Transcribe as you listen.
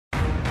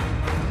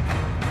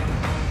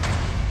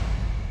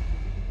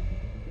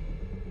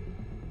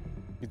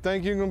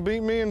think you can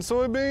beat me in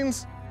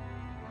soybeans?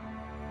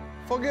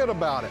 Forget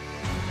about it.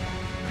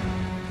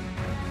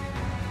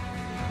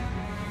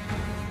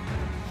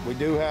 We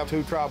do have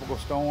 2 tropical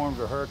storms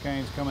or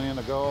hurricanes coming in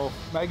the Gulf.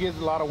 May get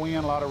a lot of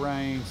wind, a lot of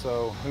rain,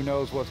 so who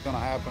knows what's going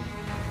to happen.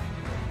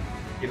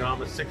 You know,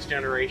 I'm a 6th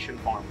generation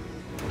farmer.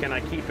 Can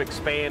I keep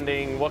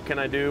expanding? What can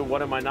I do?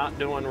 What am I not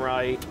doing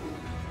right?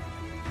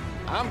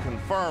 I'm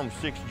confirmed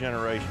 6th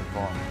generation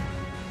farmer.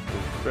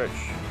 It's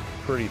stretched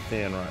pretty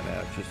thin right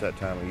now. It's just that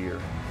time of year.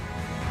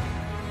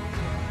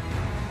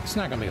 It's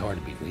not gonna be hard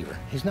to beat Weaver.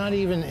 He's not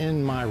even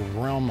in my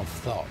realm of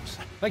thoughts.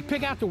 Like,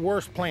 pick out the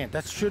worst plant.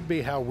 That should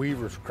be how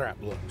Weaver's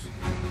crap looks.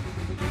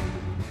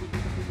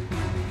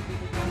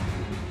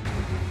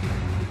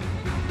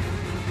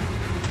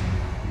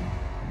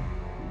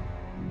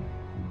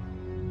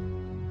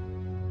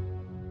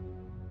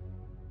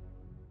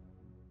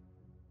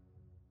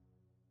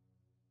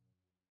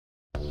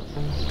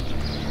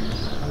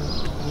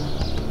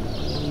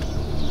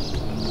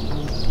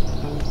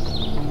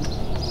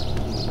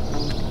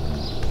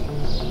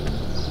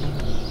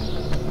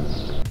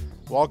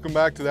 Welcome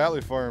back to the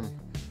Atlee Farm.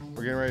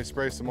 We're getting ready to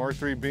spray some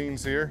R3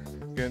 beans here.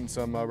 Getting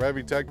some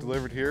Revitech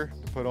delivered here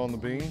to put on the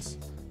beans.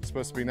 It's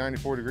supposed to be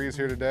 94 degrees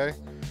here today.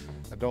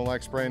 I don't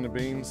like spraying the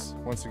beans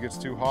once it gets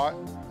too hot.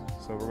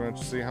 So we're going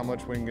to see how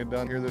much we can get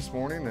done here this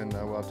morning, and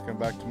we'll have to come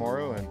back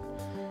tomorrow and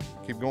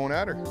keep going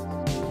at her.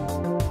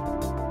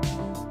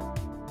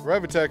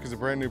 Revitech is a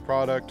brand new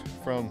product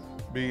from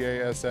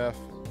BASF.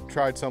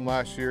 Tried some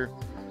last year,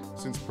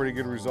 seen some pretty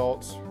good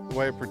results. The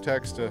way it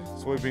protects the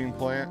soybean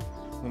plant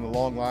and the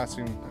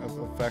long-lasting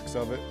effects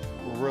of it.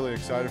 We're really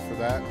excited for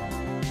that.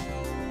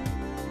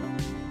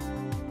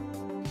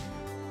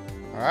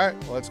 All right,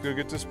 well, let's go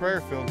get to the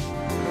sprayer filled.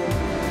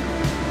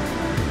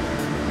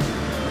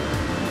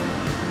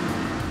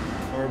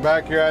 We're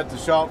back here at the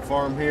shop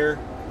farm here,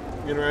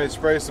 getting ready to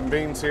spray some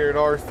beans here at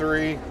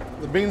R3.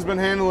 The beans been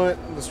handling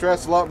the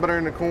stress a lot better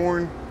than the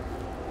corn,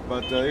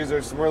 but these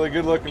are some really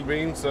good looking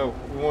beans, so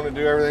we want to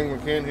do everything we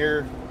can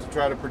here to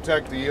try to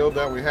protect the yield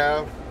that we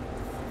have.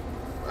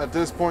 At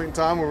this point in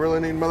time, we really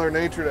need Mother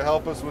Nature to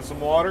help us with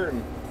some water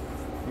and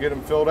get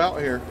them filled out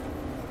here.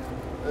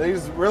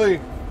 These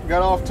really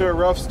got off to a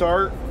rough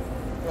start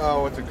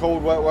with the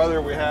cold, wet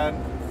weather we had.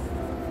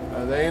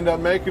 They end up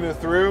making it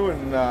through,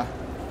 and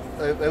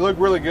they look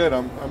really good.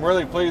 I'm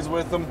really pleased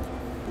with them.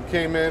 We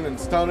came in and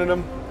stunted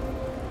them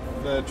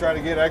to try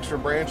to get extra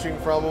branching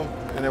from them,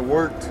 and it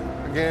worked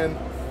again.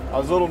 I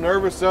was a little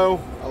nervous though.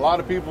 A lot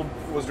of people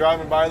was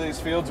driving by these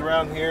fields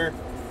around here,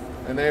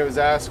 and they was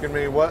asking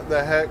me, what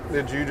the heck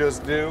did you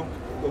just do?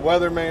 The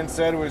weatherman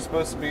said we were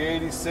supposed to be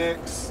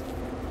 86,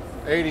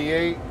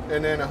 88,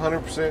 and then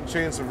 100%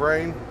 chance of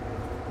rain.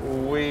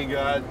 We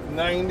got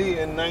 90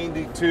 and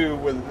 92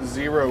 with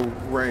 0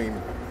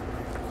 rain.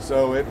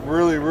 So it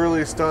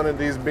really stunted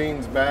these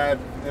beans bad.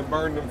 It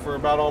burned them for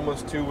about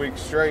almost 2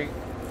 weeks straight,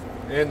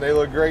 and they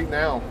look great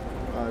now.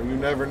 You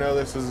never know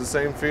this is the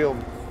same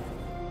field.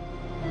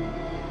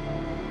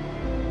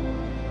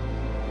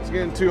 It's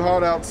getting too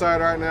hot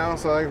outside right now,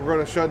 so I think we're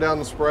going to shut down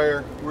the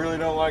sprayer. Really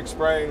don't like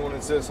spraying when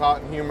it's this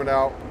hot and humid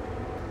out.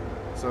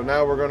 So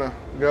now we're going to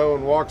go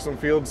and walk some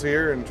fields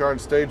here and try to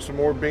stage some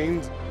more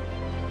beans.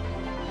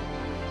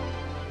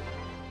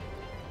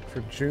 For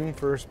June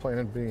 1st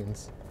planted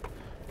beans,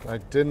 I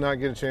did not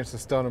get a chance to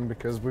stun them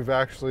because we've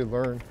actually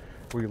learned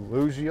we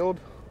lose yield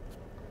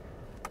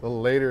the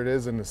later it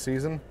is in the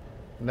season.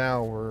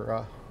 Now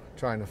we're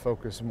trying to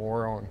focus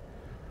more on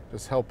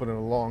just helping it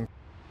along.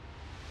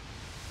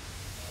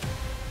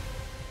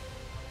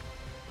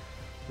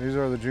 These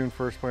are the June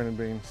 1st planted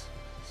beans.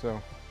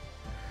 So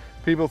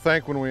people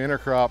think when we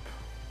intercrop,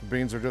 the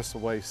beans are just a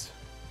waste.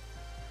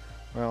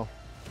 Well,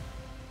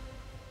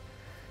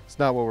 it's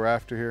not what we're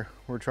after here.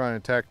 We're trying to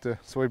attack the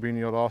soybean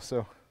yield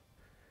also.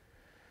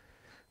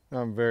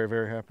 I'm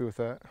very happy with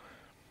that.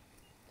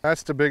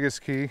 That's the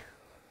biggest key,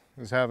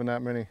 is having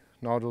that many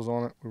nodules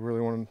on it. We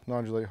really want to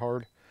nodulate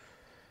hard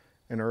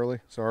and early.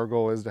 So our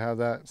goal is to have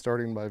that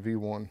starting by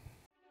V1.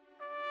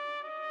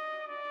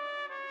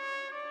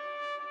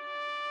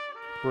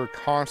 We're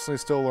constantly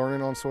still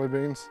learning on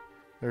soybeans.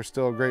 They're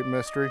still a great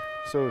mystery.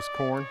 So is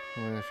corn. I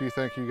mean, if you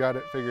think you got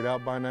it figured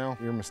out by now,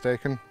 you're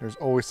mistaken. There's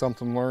always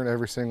something to learn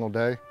every single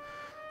day.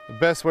 The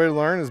best way to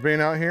learn is being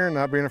out here and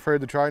not being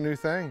afraid to try new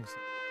things.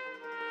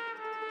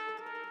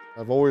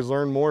 I've always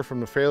learned more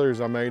from the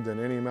failures I made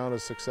than any amount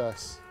of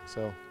success.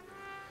 So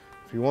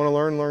if you want to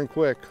learn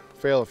quick.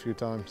 Fail a few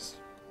times.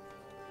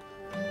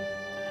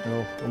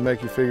 It'll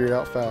make you figure it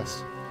out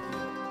fast.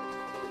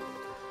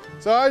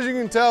 So as you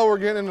can tell, we're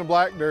getting into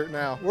black dirt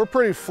now. We're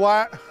pretty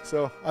flat,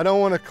 so I don't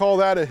want to call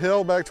that a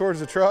hill back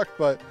towards the truck,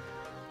 but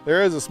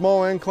there is a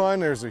small incline.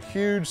 There's a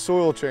huge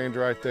soil change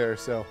right there.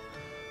 So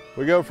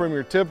we go from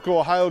your typical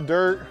Ohio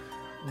dirt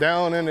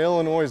down into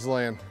Illinois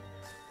land.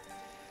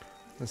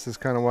 This is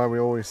kind of why we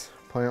always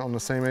plant on the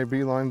same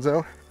AB lines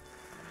though.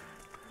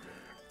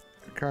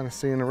 You're kind of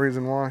seeing the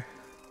reason why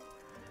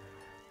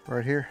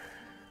right here.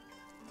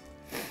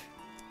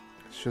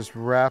 It's just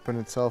wrapping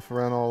itself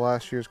around all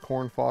last year's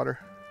corn fodder.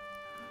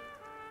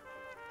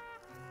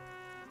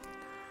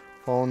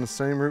 following the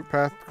same root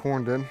path the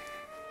corn did. Is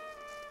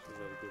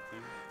that a good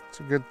thing? It's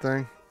a good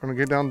thing. I'm gonna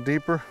get down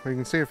deeper. You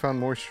can see I found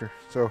moisture.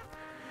 So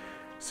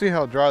see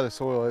how dry the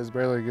soil is,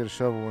 barely get a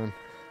shovel in.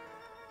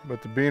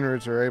 But the bean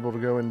roots are able to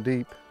go in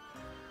deep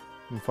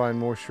and find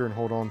moisture and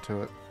hold on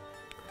to it.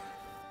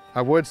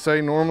 I would say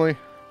normally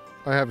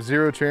I have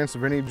 0 chance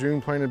of any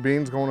June planted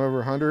beans going over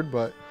 100,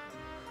 but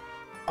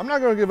I'm not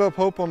gonna give up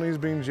hope on these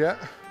beans yet.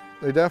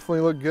 They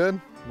definitely look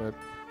good, but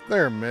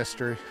they're a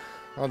mystery.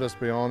 I'll just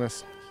be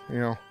honest, you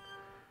know.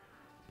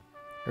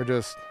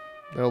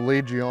 They'll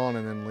lead you on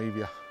and then leave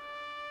you.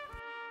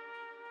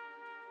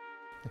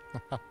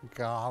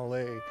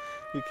 Golly,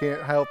 you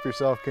can't help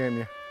yourself, can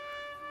you?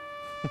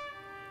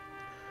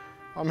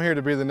 I'm here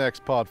to be the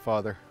next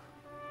Podfather.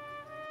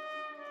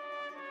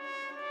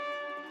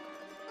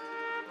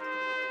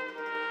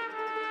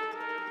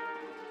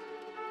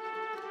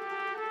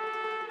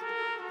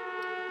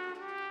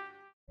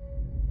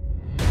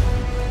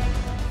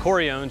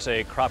 Corey owns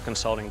a crop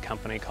consulting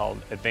company called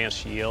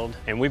Advanced Yield,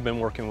 and we've been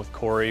working with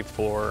Corey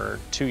for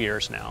 2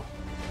 years now.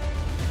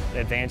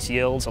 Advanced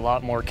Yield's a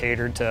lot more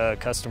catered to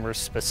customer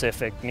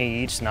specific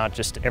needs, not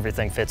just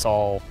everything fits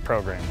all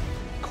program.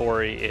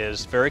 Corey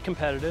is very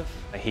competitive.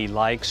 He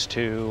likes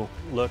to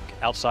look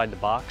outside the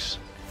box.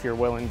 If you're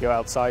willing to go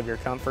outside your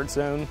comfort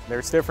zone,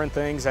 there's different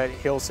things that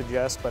he'll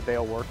suggest, but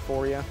they'll work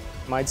for you.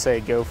 Might say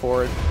go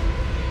for it.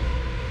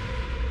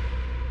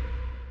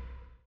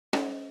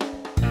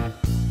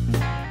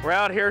 We're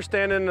out here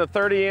standing in the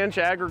 30-inch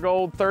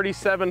AgriGold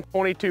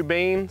 3722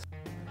 beans.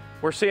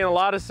 We're seeing a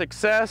lot of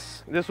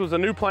success. This was a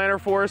new planter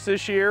for us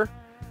this year.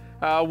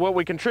 What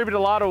we contribute a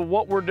lot of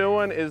what we're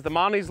doing is the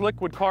Monty's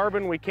liquid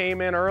carbon we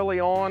came in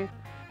early on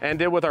and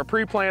did with our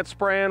pre-plant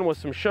spraying with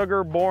some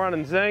sugar, boron,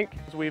 and zinc.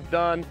 We've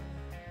done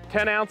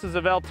 10 ounces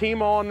of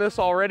Altima on this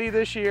already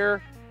this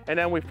year, and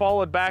then we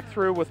followed back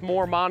through with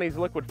more Monty's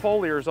liquid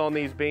foliars on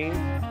these beans.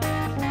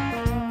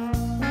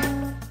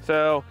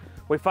 So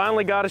we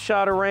finally got a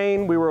shot of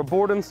rain. We were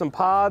aborting some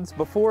pods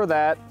before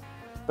that,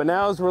 but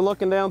now as we're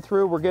looking down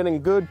through, we're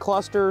getting good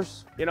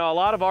clusters. You know, a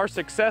lot of our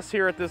success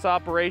here at this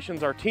operation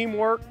is our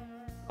teamwork.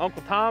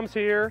 Uncle Tom's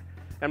here,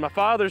 and my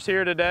father's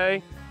here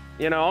today.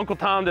 You know, Uncle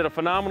Tom did a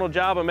phenomenal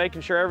job of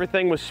making sure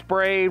everything was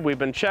sprayed. We've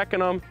been checking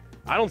them.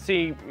 I don't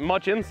see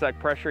much insect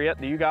pressure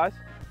yet, do you guys?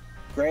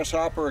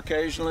 Grasshopper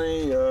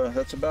occasionally,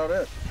 that's about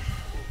it.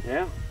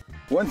 Yeah.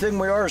 One thing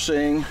we are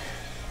seeing,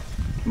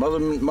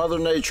 Mother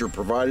Nature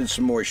provided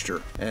some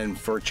moisture, and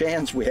for a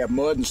chance we have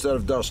mud instead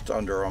of dust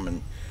under them,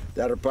 and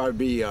that'll probably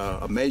be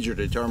a major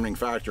determining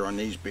factor on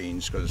these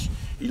beans, because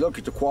you look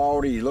at the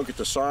quality, you look at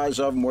the size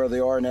of them, where they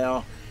are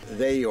now,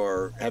 they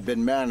have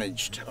been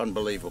managed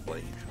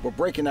unbelievably. We're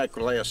breaking that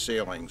glass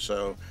ceiling,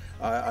 so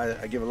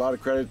I give a lot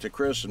of credit to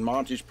Chris and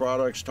Monty's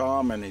products,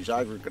 Tom and his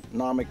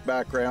agronomic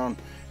background,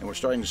 and we're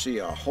starting to see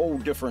a whole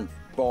different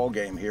ball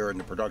game here in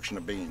the production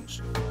of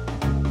beans.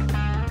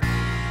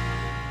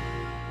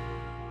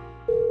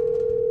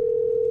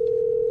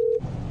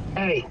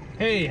 Hey.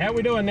 Hey, how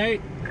we doing,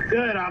 Nate?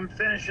 Good, I'm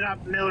finishing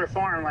up Miller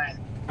Farmland.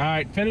 All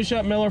right, finish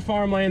up Miller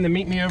Farmland, then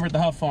meet me over at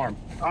the Huff Farm.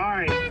 All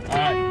right. All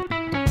right.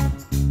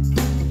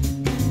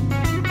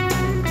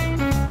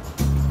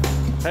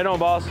 How you doing,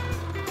 boss?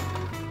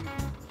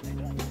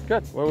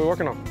 Good. What are we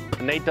working on?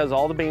 Nate does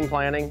all the bean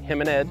planting. Him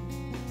and Ed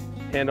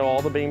handle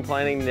all the bean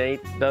planting.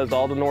 Nate does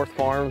all the North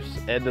Farms.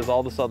 Ed does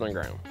all the Southern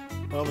ground.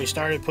 Well, we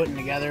started putting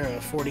together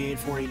a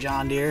 4840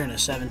 John Deere and a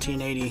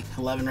 1780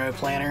 11-row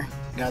planter.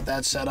 Got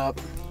that set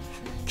up.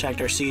 Checked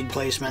our seed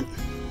placement.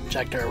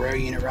 Checked our row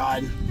unit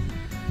rod.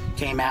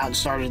 Came out and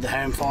started the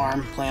home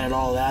farm. Planted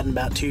all of that in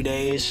about 2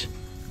 days.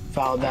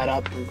 Followed that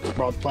up and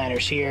brought the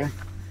planters here.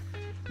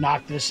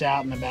 Knocked this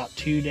out in about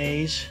 2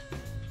 days.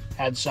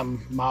 Had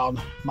some mild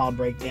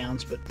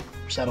breakdowns, but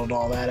settled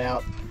all that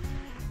out.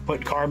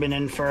 Put carbon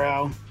in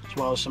furrow, as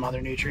well as some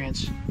other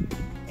nutrients.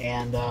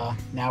 And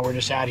now we're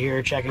just out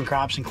here checking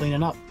crops and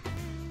cleaning up.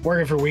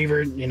 Working for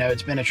Weaver, you know,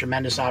 it's been a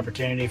tremendous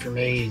opportunity for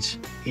me.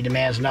 He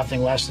demands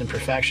nothing less than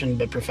perfection,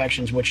 but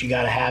perfection's what you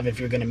gotta have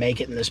if you're gonna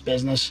make it in this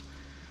business.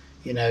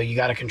 You know, you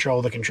gotta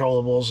control the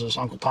controllables, as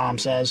Uncle Tom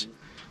says,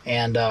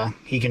 and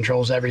he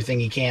controls everything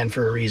he can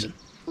for a reason.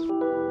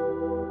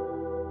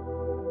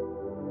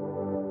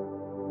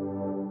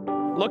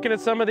 Looking at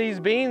some of these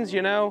beans,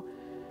 you know,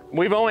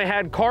 we've only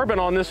had carbon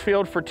on this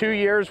field for 2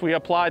 years. We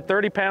applied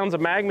 30 pounds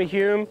of Magma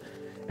Hume,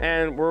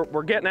 and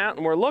we're getting out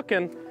and we're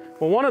looking.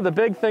 Well, one of the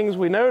big things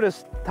we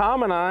noticed,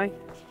 Tom and I,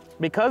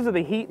 because of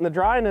the heat and the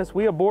dryness,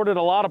 we aborted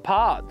a lot of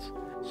pods.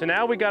 So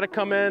now we got to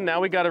come in,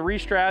 now we got to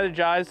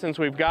re-strategize since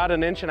we've got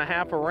 1.5 inches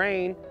of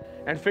rain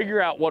and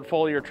figure out what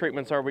foliar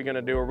treatments are we going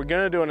to do. Are we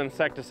going to do an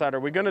insecticide? Are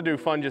we going to do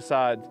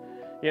fungicides?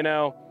 You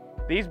know,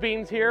 these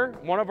beans here,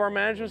 one of our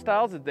management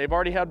styles is they've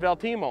already had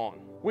Valtima on.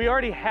 We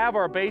already have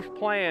our base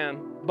plan,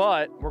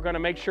 but we're going to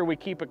make sure we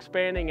keep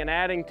expanding and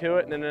adding to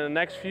it. And in the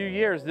next few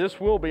years, this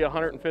will be a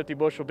 150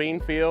 bushel bean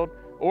field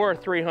or a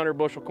 300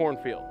 bushel corn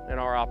field in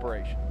our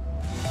operation.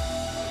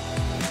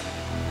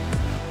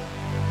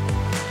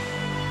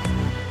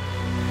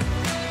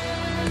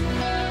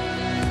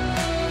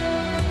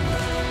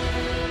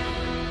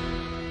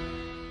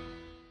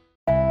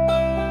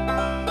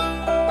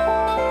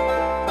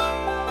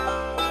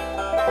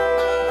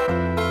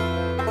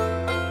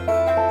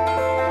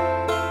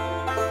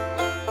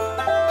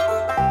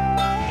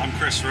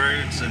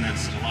 Richards, and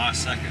it's July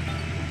 2nd,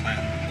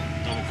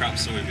 planting double crop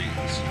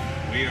soybeans.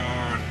 We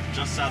are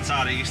just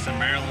outside of Eastern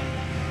Maryland,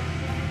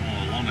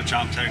 along the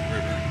Choptank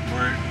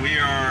River. We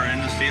are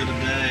in the field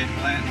today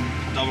planting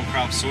double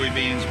crop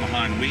soybeans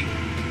behind wheat.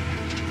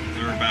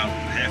 They're about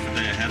half a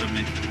day ahead of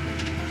me.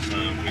 So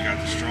we got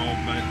the straw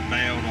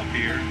baled up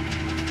here,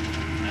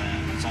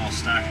 and it's all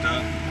stacked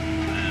up,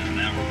 and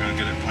now we're gonna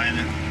get it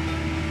planted,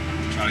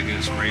 try to get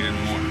it sprayed in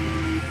the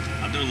morning.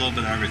 I do a little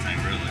bit of everything,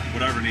 really,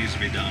 whatever needs to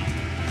be done.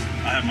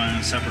 I have my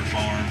own separate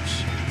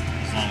farms,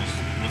 as long as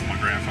with my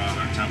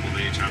grandfather and Temple,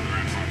 they each have their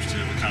own farms too.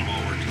 We kind of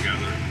all work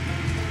together.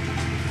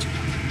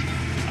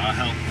 I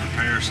help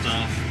repair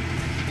stuff,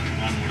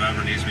 run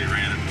whatever needs to be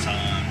ran at the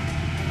time.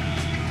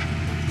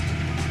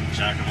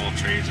 Jack of all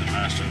trades and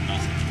master of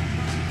nothing.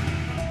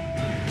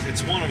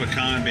 It's one of a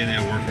kind being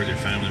able to work with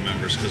your family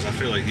members, because I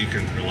feel like you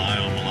can rely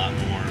on them a lot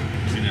more.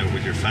 You know,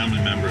 with your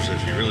family members,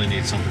 if you really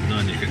need something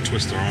done, you can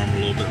twist their arm a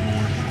little bit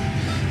more,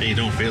 and you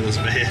don't feel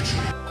as bad.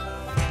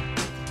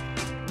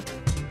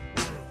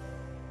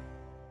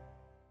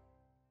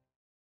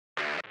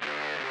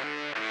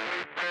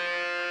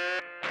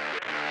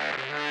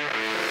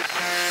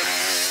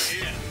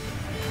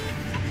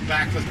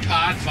 Back with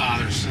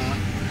Podfather, son.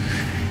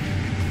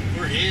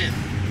 We're in.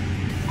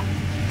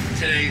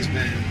 Today's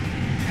been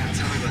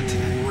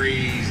a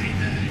crazy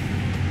day.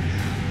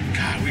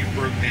 God, we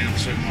broke down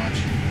so much.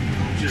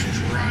 Just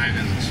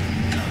driving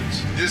some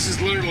nuts. This is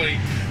literally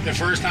the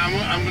first time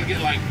I'm gonna get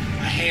like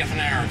a half an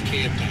hour of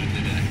cab time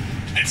today.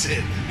 That's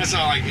it. That's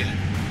all I get.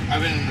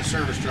 I've been in the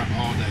service truck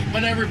all day.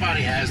 But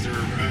everybody has their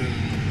own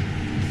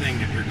thing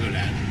that they're good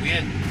at. We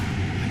had,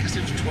 I guess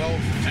there's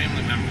 12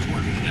 family members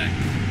working today.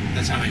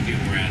 That's how many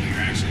people were out here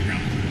actually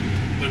running.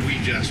 But we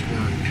just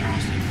were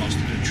constant.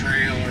 Busted the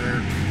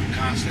trailer,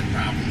 constant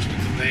problems with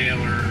the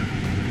baler.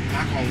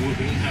 Knock on wood,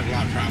 we didn't have a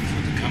lot of problems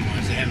with the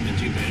combines. They haven't been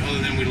too bad,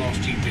 other than we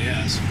lost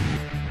GPS.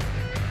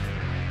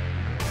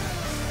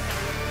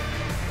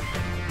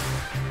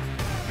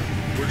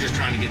 We're just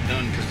trying to get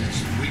done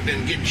because we've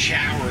been getting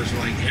showers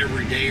like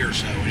every day or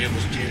so, and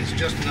it's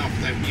just enough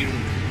that we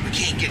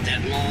can't get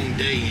that long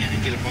day in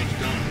and get a bunch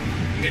done.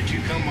 You get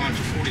 2 combines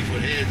with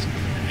 40-foot heads,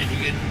 and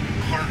you get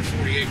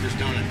 140 acres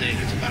done a day.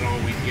 That's about all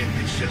we can get.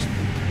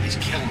 It's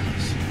killing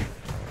us.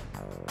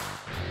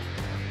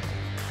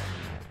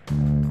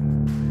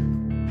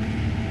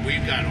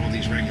 We've got all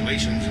these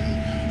regulations,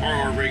 and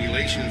our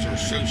regulations are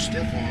so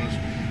stiff on us,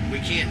 we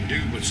can't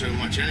do but so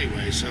much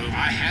anyway. So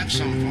I have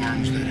some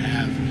farms that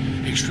have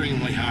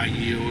extremely high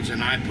yields,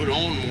 and I put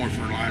on more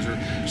fertilizer.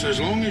 So as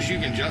long as you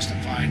can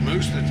justify it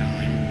most of the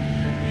time,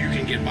 you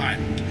can get by.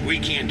 We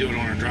can't do it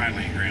on our dry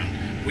land ground.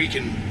 We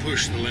can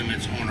push the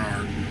limits on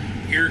our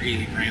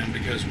irrigated ground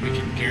because we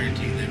can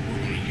guarantee that we're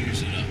going to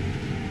use it up.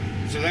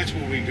 So that's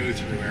what we go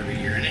through every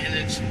year, and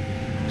it's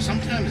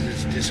sometimes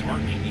it's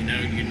disheartening. You know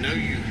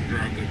you can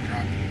grow a good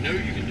crop, you know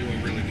you can do a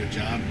really good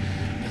job,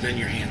 but then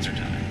your hands are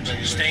tied. So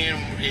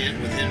staying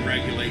within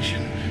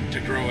regulation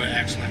to grow an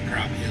excellent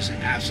crop is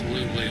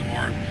absolutely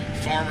our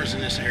farmers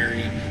in this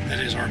area. That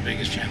is our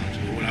biggest challenge.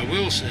 But what I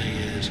will say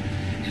is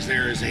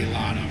there is a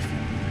lot of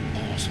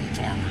awesome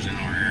farmers in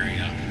our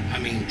area. I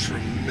mean,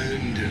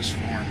 tremendous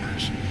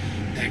farmers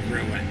that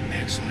grow an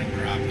excellent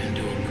crop and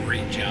do a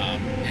great job,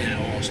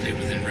 and all stay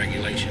within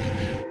regulation.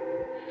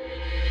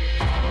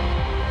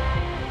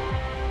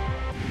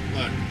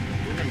 But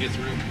we're gonna get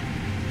through it.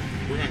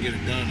 We're gonna get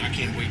it done. I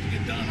can't wait to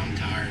get done. I'm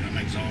tired, I'm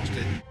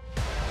exhausted.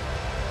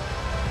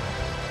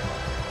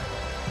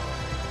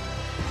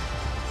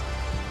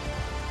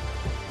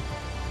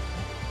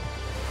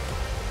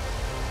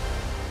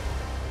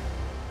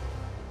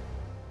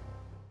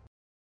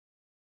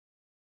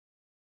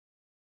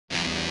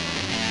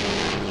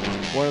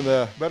 One of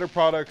the better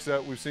products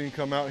that we've seen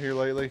come out here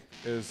lately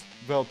is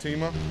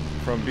Veltima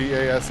from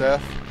BASF.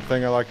 The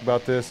thing I like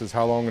about this is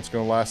how long it's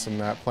going to last in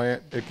that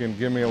plant. It can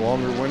give me a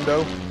longer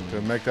window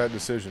to make that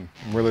decision.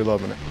 I'm really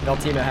loving it.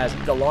 Veltima has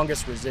the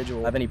longest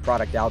residual of any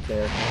product out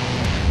there.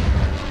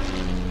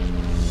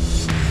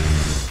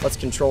 Let's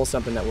control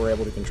something that we're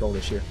able to control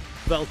this year.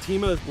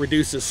 Veltima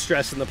reduces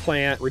stress in the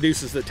plant,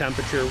 reduces the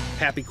temperature.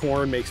 Happy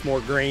corn makes more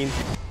grain.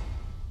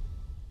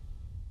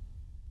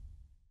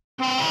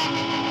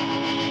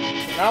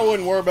 I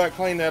wouldn't worry about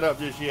cleaning that up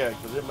just yet,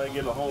 because it may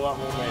get a whole lot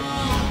more messy.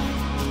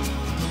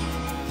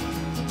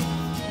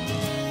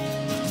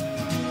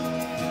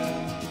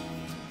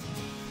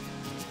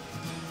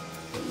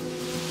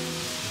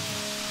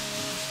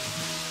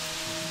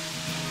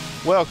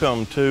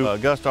 Welcome to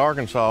Augusta,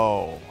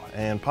 Arkansas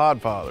and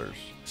Podfathers.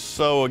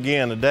 So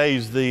again,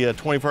 today's the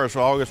 21st of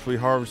August. We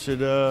harvested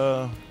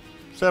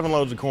 7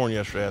 loads of corn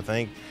yesterday, I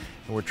think.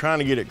 And we're trying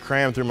to get it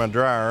crammed through my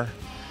dryer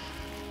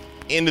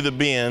into the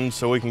bin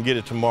so we can get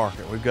it to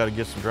market. We've got to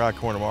get some dry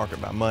corn to market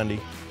by Monday.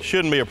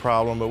 Shouldn't be a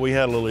problem, but we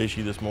had a little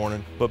issue this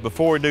morning. But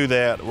before we do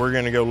that, we're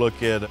going to go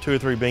look at 2 or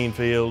 3 bean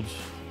fields.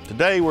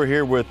 Today we're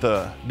here with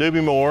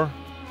Doobie Moore,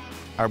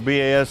 our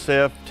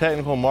BASF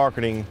Technical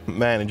Marketing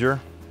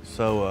Manager.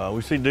 So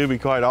we see Doobie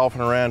quite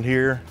often around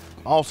here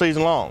all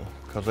season long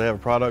because they have a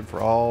product for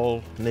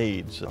all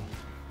needs. So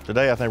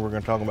Today I think we're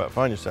going to talk about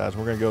fungicides.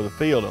 We're going to go to the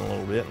field in a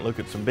little bit and look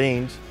at some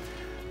beans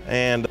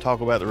and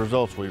talk about the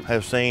results we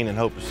have seen and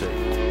hope to see.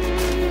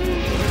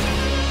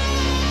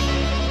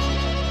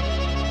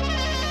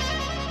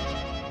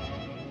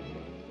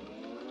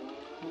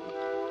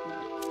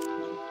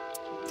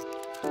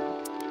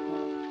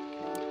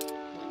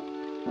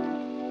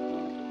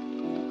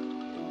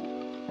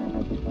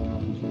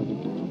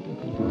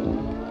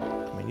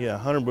 Yeah,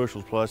 100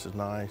 bushels plus is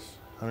nice,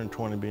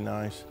 120 would be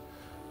nice,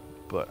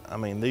 but I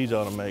mean, these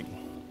ought to make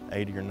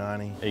 80 or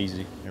 90.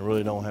 Easy. And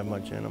really don't have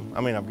much in them.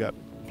 I mean, I've got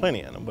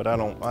plenty in them, but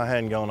I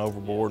hadn't gone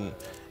overboard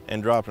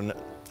and dropped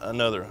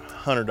another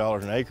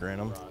 $100 an acre in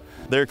them.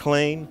 They're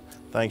clean,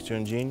 thanks to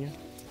Ingenia.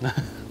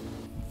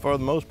 For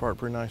the most part,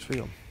 pretty nice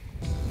field.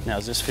 Now,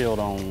 is this field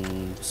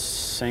on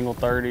single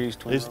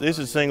 30s? This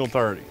is single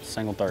 30s.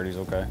 Single 30s,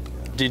 okay.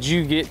 Did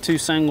you get to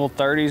single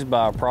 30s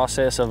by a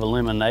process of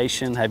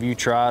elimination? Have you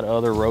tried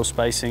other row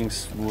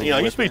spacings? You know,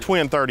 it used to be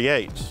twin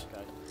 38s.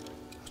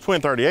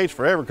 Twin 38s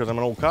forever because I'm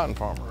an old cotton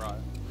farmer.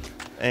 Right.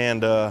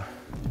 And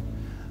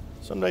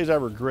some days I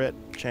regret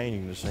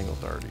changing to single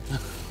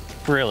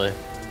 30s. Really?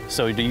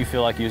 So do you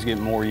feel like you was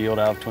getting more yield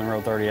out of twin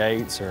row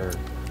 38s, or?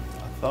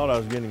 I thought I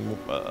was getting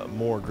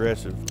more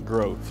aggressive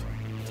growth.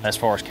 As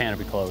far as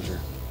canopy closure.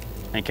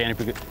 And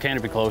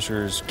canopy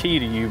closure is key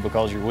to you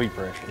because of your weed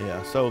pressure.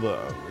 Yeah,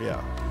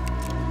 yeah.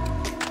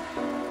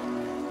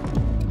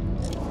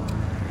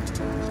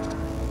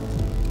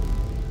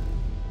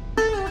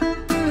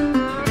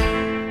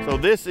 So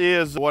this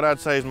is what I'd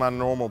say is my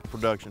normal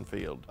production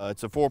field.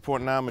 It's a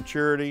 4.9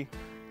 maturity,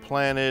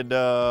 planted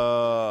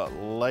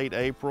late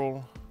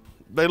April.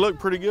 They look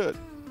pretty good.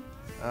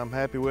 I'm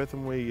happy with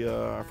them.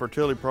 Our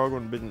fertility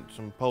program has been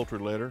some poultry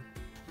litter.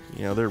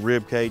 You know, they're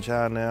rib cage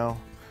high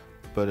now,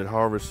 but at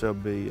harvest they'll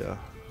be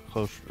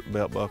close to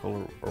belt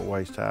buckle or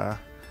waist high.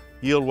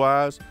 Yield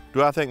wise,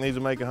 do I think these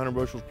will make 100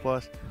 bushels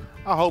plus?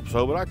 I hope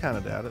so, but I kind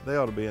of doubt it. They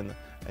ought to be in the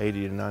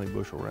 80 to 90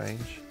 bushel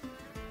range.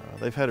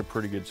 They've had a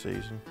pretty good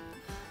season.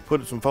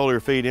 Put some foliar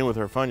feed in with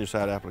our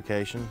fungicide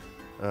application.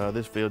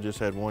 This field just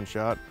had one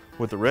shot.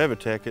 With the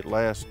Revitec, it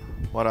lasts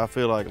what I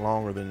feel like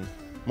longer than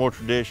more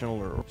traditional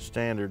or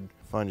standard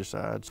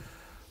fungicides.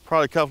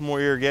 Probably a couple more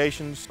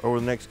irrigations over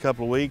the next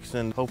couple of weeks,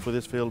 and hopefully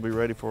this field will be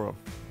ready for a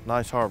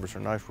nice harvest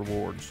or nice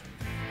rewards.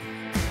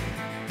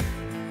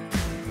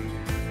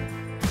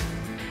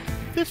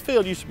 This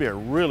field used to be a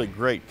really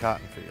great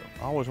cotton field,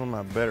 always one of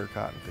my better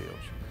cotton fields.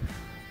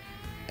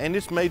 And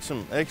it's made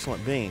some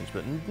excellent beans,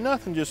 but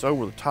nothing just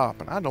over the top,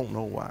 and I don't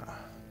know why.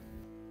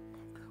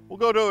 We'll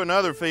go to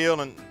another field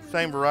and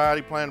same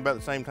variety, planted about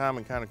the same time,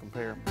 and kind of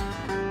compare.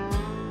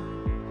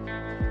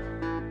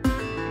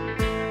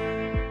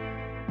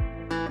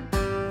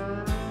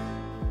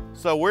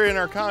 So we're in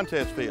our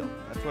contest field.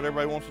 That's what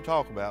everybody wants to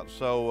talk about.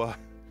 So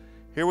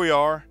here we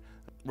are,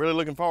 really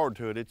looking forward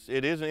to it.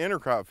 It is an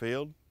intercrop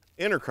field.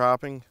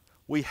 Intercropping,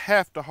 we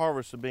have to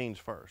harvest the beans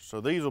first.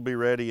 So these will be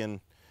ready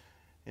in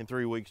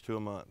 3 weeks to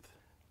a month.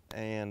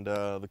 And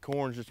the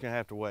corn's just gonna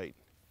have to wait.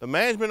 The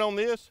management on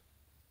this,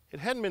 it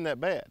hadn't been that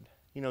bad.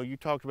 You know, you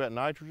talked about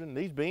nitrogen.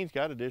 These beans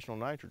got additional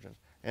nitrogen,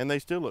 and they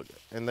still look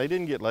good. And they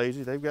didn't get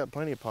lazy. They've got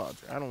plenty of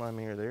pods. I don't know how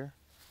many are there.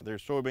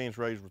 There's soybeans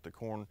raised with the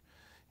corn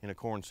in a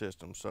corn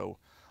system. So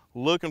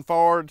looking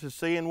forward to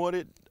seeing what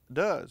it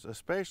does,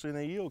 especially in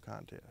the yield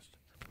contest.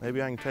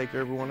 Maybe I can take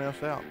everyone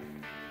else out.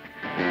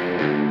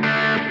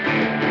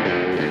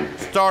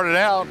 Started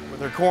out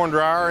with our corn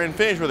dryer and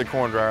finished with a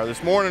corn dryer.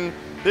 This morning,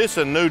 this is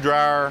a new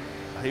dryer.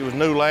 He was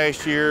new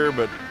last year,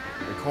 but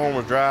the corn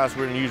was dry,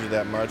 so we didn't use it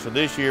that much. So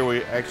this year,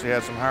 we actually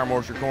had some higher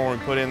moisture corn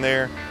we put in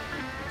there.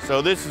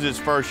 So this is his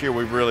first year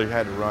we've really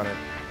had to run it.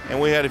 And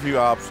we had a few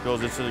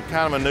obstacles. It's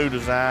kind of a new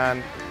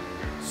design.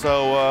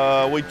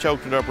 So we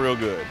choked it up real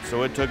good.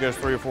 So it took us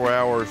 3 or 4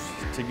 hours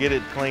to get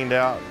it cleaned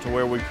out to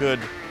where we could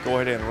go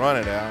ahead and run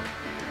it out.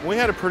 We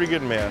had a pretty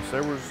good mess.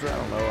 There was, I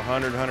don't know,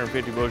 100,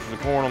 150 bushels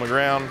of corn on the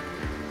ground,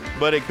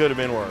 but it could have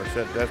been worse.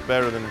 That's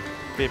better than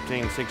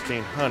 15,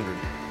 1600.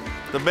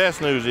 The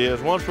best news is,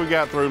 once we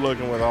got through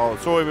looking with all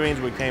the soybeans,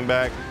 we came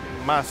back.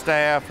 My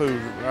staff, who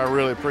I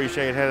really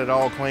appreciate, had it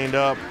all cleaned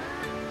up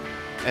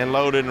and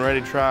loaded and ready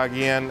to try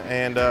again,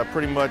 and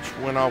pretty much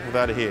went off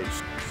without a hitch.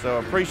 So I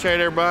appreciate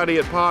everybody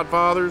at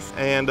Podfathers,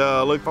 and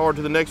look forward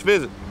to the next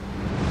visit.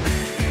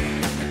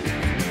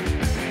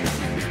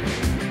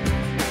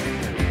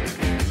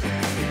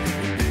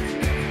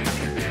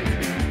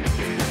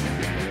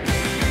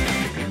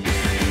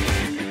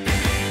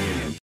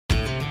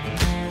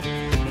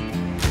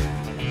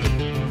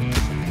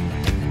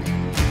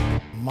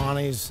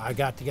 I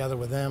got together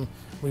with them.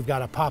 We've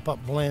got a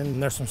pop-up blend,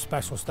 and there's some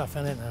special stuff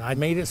in it, and I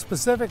made it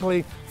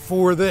specifically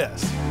for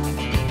this.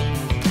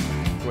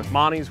 With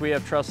Monty's, we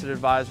have trusted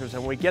advisors,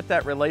 and we get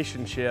that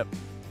relationship.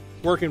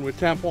 Working with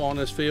Temple on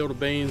this field of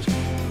beans,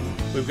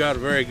 we've got a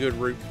very good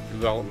root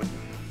development.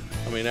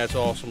 I mean, that's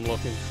awesome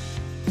looking.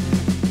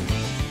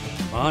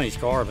 Monty's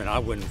carbon, I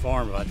wouldn't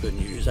farm if I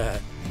couldn't use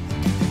that.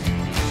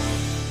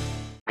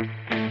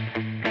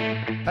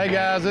 Hey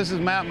guys, this is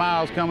Matt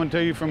Miles coming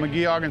to you from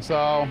McGee,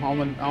 Arkansas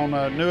on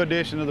a new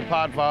edition of the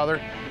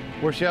Podfather.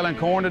 We're shelling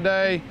corn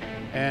today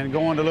and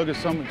going to look at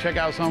check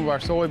out some of our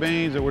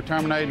soybeans that we're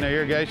terminating the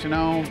irrigation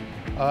on.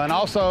 And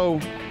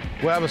also,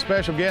 we'll have a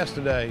special guest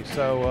today,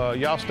 so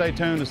y'all stay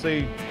tuned to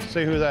see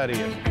who that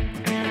is.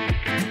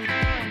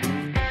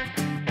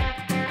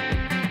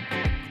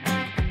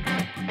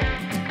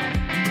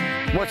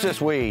 What's this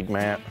weed,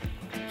 Matt?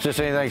 Is this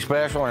anything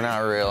special or not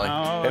really?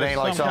 No, it ain't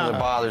like something that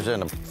bothers in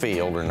the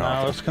field or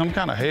nothing? No, it's some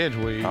kind of hedge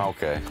weed.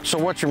 Okay. So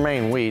what's your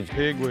main weeds?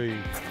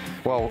 Pigweed.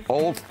 Well,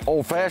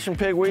 old-fashioned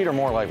pigweed or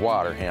more like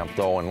water hemp,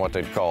 though, and what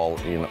they'd call,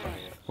 you know?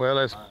 Well,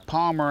 it's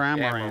Palmer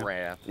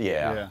amaranth.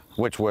 Yeah.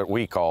 Which what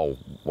we call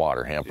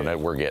water hemp,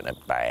 and we're getting it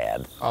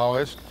bad. Oh,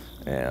 it's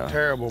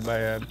terrible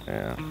bad.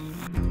 Yeah.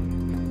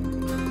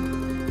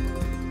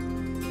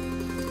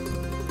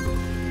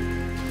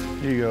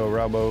 Here you go,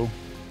 Robbo.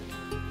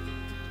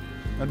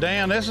 Now,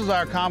 Dan, this is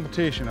our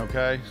competition,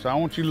 okay? So I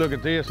want you to look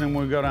at this, and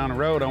when we go down the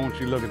road, I want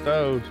you to look at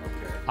those.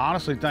 I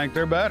honestly think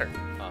they're better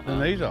than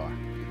these are.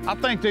 I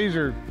think these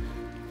are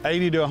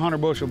 80 to 100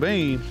 bushel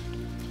beans,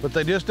 but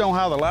they just don't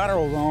have the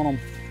laterals on them.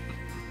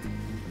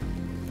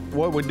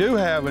 What we do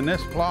have in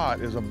this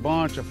plot is a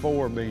bunch of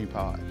 4 bean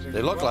pods.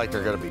 They look like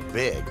they're gonna be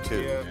big,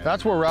 too.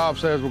 That's where Rob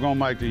says we're gonna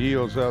make the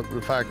yields up,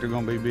 the fact they're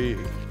gonna be big.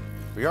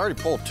 We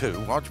already pulled 2.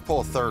 Why don't you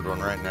pull a 3rd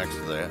one right next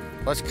to that?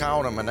 Let's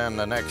count them, and then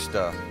the next,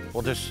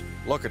 we'll just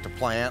look at the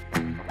plant.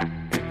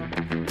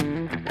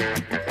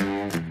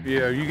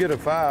 Yeah, you get a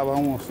 5, I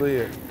want to see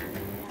it.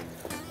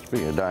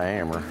 Speaking of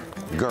diameter,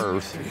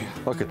 girth,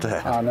 look at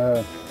that. I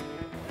know.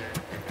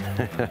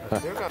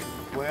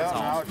 Well,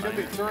 no, it should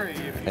be 3.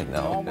 I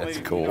know, that's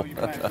cool. You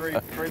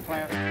plant 3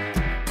 plants.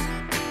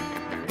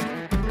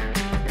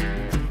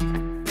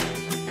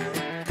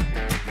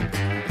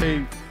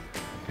 See,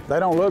 they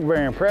don't look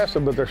very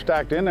impressive, but they're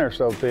stacked in there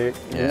so thick.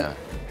 Yeah.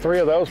 3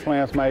 of those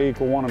plants may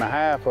equal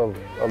 1.5 of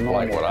normal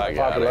like what I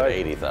got population.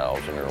 at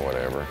 80,000 or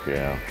whatever,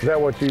 yeah. Is that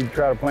what you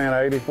try to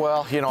plant, 80?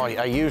 Well, you know,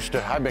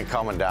 I've been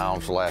coming down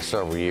for the last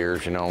several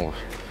years, you know.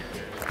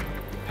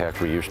 Heck,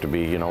 we used to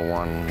be, you know,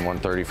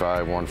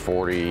 135,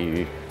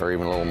 140, or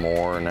even a little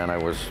more, and then I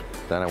went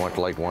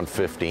to like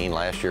 115.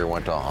 Last year I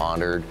went to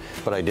 100,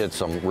 but I did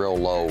some real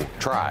low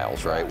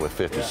trials, right, with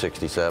 50,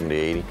 60, 70,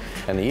 80,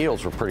 and the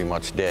yields were pretty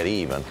much dead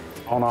even.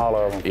 On all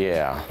of them?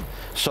 Yeah.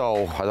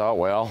 So I thought,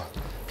 well,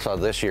 so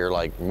this year,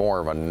 like more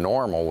of a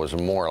normal was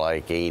more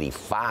like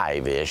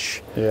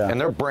 85-ish. Yeah.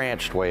 And they're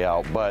branched way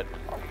out, but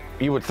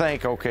you would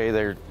think, okay,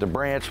 they're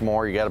branched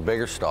more, you got a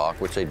bigger stalk,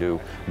 which they do,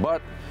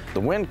 but the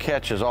wind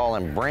catches all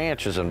in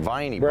branches and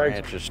viney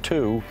branches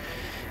too,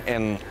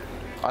 and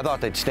I thought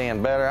they'd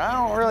stand better. I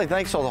don't really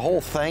think so. The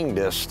whole thing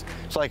it's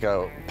like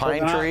a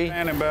pine tree. They're not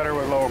standing better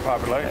with lower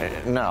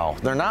population. No,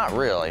 they're not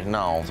really.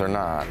 No, they're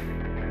not.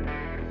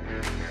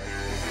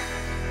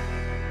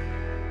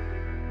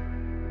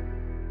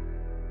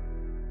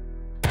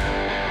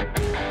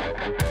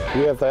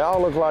 Yeah, if they all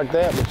look like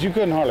that, but you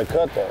couldn't hardly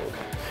cut those.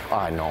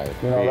 I know.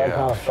 You know, that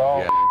kind of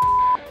stalk.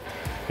 Yeah.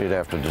 You'd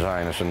have to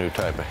design us a new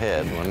type of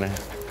head, wouldn't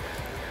you?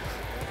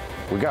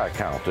 We gotta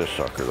count this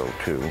sucker though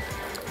too.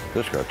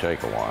 This is gonna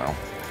take a while.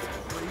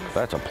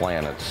 That's a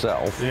plant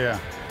itself. Yeah.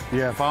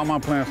 Yeah, if all my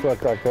plants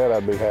looked like that,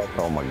 I'd be happy.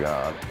 Oh my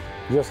God.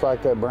 Just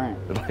like that branch.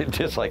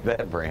 Just like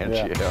that branch,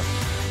 yeah.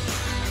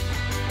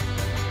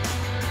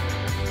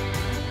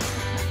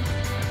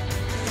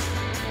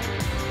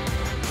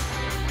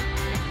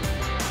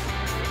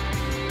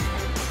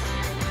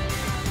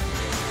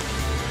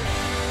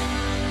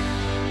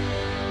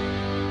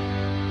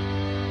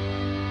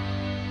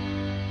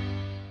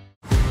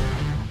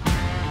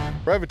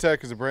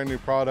 Revitec is a brand new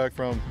product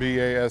from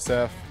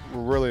BASF.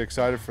 We're really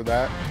excited for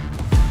that.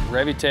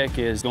 Revitec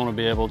is going to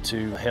be able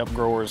to help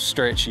growers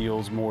stretch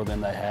yields more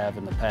than they have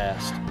in the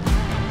past.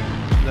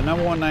 The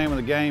 #1 name of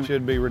the game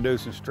should be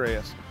reducing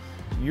stress.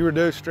 You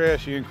reduce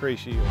stress, you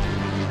increase yield.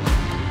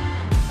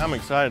 I'm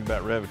excited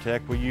about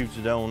Revitec. We use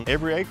it on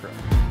every acre.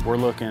 We're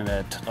looking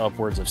at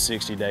upwards of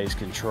 60 days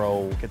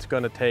control. It's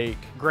going to take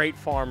great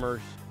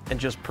farmers and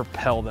just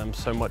propel them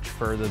so much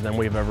further than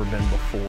we've ever been before.